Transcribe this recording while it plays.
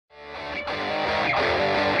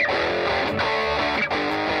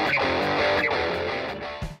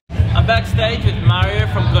I'm backstage with Mario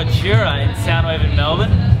from Gojira in Soundwave in Melbourne.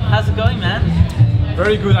 How's it going, man?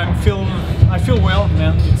 Very good. I feel well,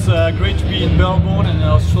 man. It's great to be in Melbourne and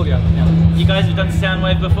Australia. Yeah. You guys have done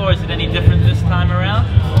Soundwave before. Is it any different this time around?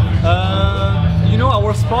 You know,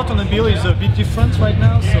 our spot on the bill is a bit different right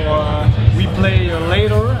now, so we play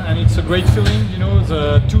later, and it's a great feeling. You know,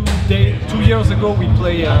 2 years ago we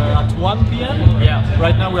played at 1 p.m. Yeah.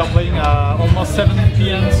 Right now we are playing almost 7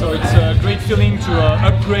 p.m. So it's a great feeling to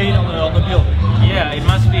upgrade on the bill. Yeah, it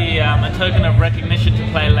must be a token of recognition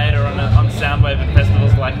to play later on Soundwave and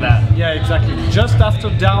festivals like that. Yeah, exactly. Just after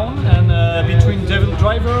Down and between Devil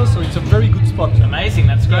Driver, so it's a very good spot. Amazing,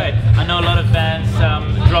 that's great. I know a lot of bands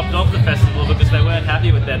dropped off the festival because they weren't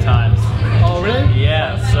happy with their times. Oh, really?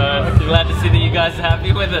 Yeah, so glad to see that you guys are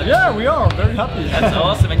happy with it. Yeah, we are very happy. That's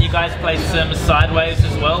awesome. And you guys played some Sideways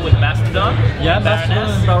as well with Mastodon? Yeah, Mastodon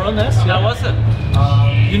and Baroness. Yeah. How was it?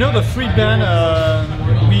 You know, the free band,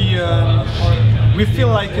 we feel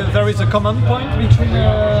like there is a common point between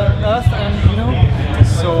us and, you know,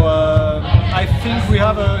 so I think we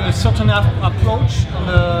have a certain approach on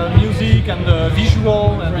the music and the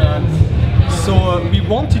visual, and so we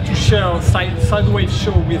wanted to share a Sideways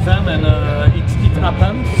show with them, and it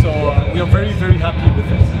happened, so we are very, very happy with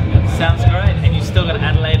it. Sounds great. And you still got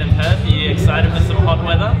Adelaide and Perth. Are you excited for some hot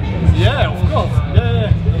weather? Yeah, of course.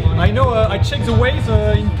 Yeah. I know, I checked the waves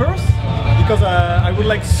in Perth because I would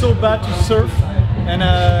like so bad to surf, and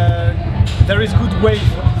there is good wave,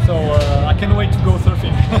 so I can't wait to go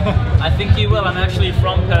surfing. I think you will. I'm actually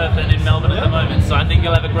from Perth and in Melbourne at the moment, so I think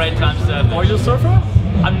you'll have a great time surfing. Are you a surfer?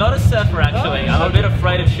 I'm not a surfer actually. I'm a bit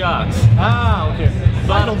afraid of sharks. Ah, okay.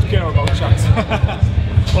 But I don't care about sharks.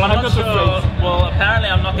 Well, I'm not sure. Afraid. Well, apparently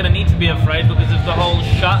I'm not going to need to be afraid because of the whole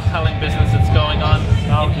shark culling business that's going on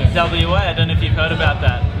in WA. I don't know if you've heard about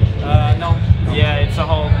that. No. Yeah, it's a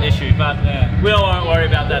whole issue, but we won't worry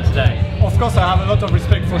about that today. Of course, I have a lot of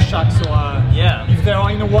respect for sharks, so yeah. If they are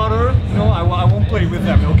in the water, you know, I won't play with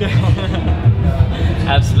them, okay?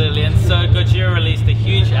 Absolutely. And so Gojira released a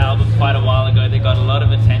huge album quite a while ago. They got a lot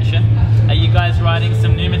of attention. Are you guys writing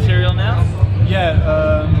some new material now?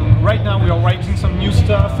 Yeah, right now we are writing some new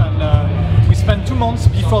stuff, and we spent 2 months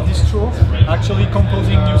before this tour actually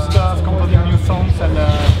composing new stuff, composing new songs, and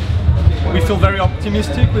we feel very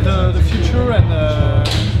optimistic with the future, and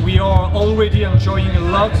we are already enjoying a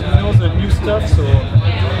lot, you know, the new stuff, so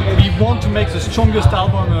we want to make the strongest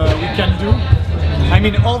album we can do. I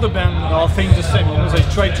mean, all the bands are saying the same, you know, they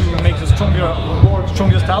try to make the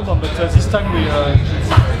strongest album, but this time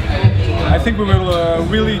I think we will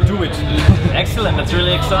really do it. Excellent, that's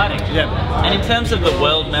really exciting. Yeah. And in terms of the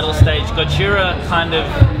world metal stage, Gojira kind of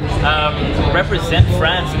represent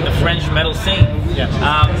France in the French metal scene. Yeah.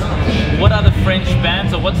 What are the French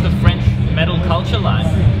bands, or what's the French metal culture like?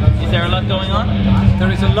 Is there a lot going on?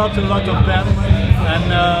 There is a lot of bands,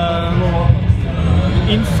 and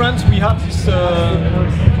in France we have this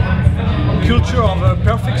culture of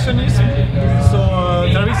perfectionism, so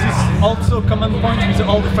there is this also common point with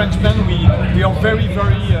all the French bands. We are very,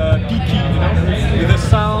 very picky, you know, with the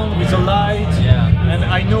sound, with the light, and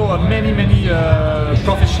I know many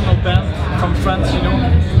professional bands from France, you know.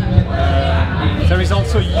 There is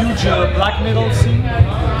also a huge black metal scene.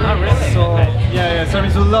 Oh, really? So yeah, there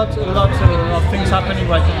is a lot of things happening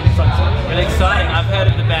right now in France. Really exciting. I've heard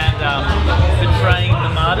of the band Betraying the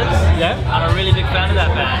Martyrs. Yeah. I'm a really big fan of that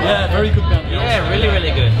band. Yeah, very good band. Yeah,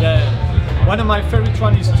 really good. Yeah. One of my favorite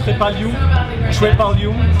one is Trepalium.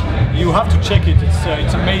 You have to check it.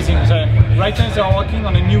 It's amazing. Right now they are working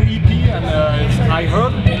on a new EP, and I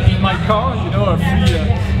heard in my car, you know,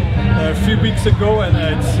 3 weeks ago, and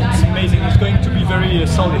it's amazing. It's going to be very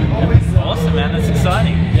solid. Awesome, man. That's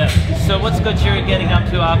exciting. Yeah. So what's Gojira getting up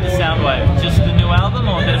to after Soundwave? Just the new album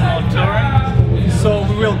or a bit more touring? So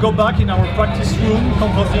we will go back in our practice room,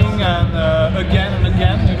 composing, and again and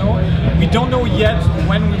again, you know. We don't know yet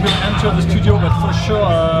when we will enter the studio, but for sure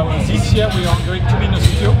this year we are going to be in the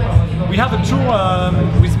studio. We have a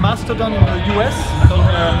tour with Mastodon in the US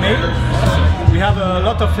in May. We have a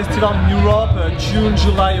lot of festivals in Europe, June,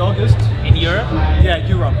 July, August. In Europe? Yeah,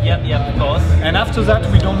 Europe. Yep, of course. And after that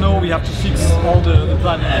we don't know, we have to fix all the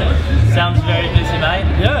planning. Sounds very busy, mate.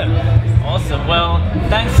 Yeah. Awesome. Well,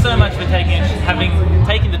 thanks so much for taking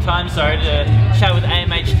the time, to chat with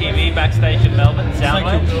AMH TV backstage in Melbourne,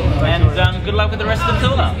 Soundwave. Thank you. And good luck with the rest of the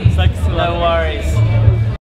tour. Thanks a lot. No worries.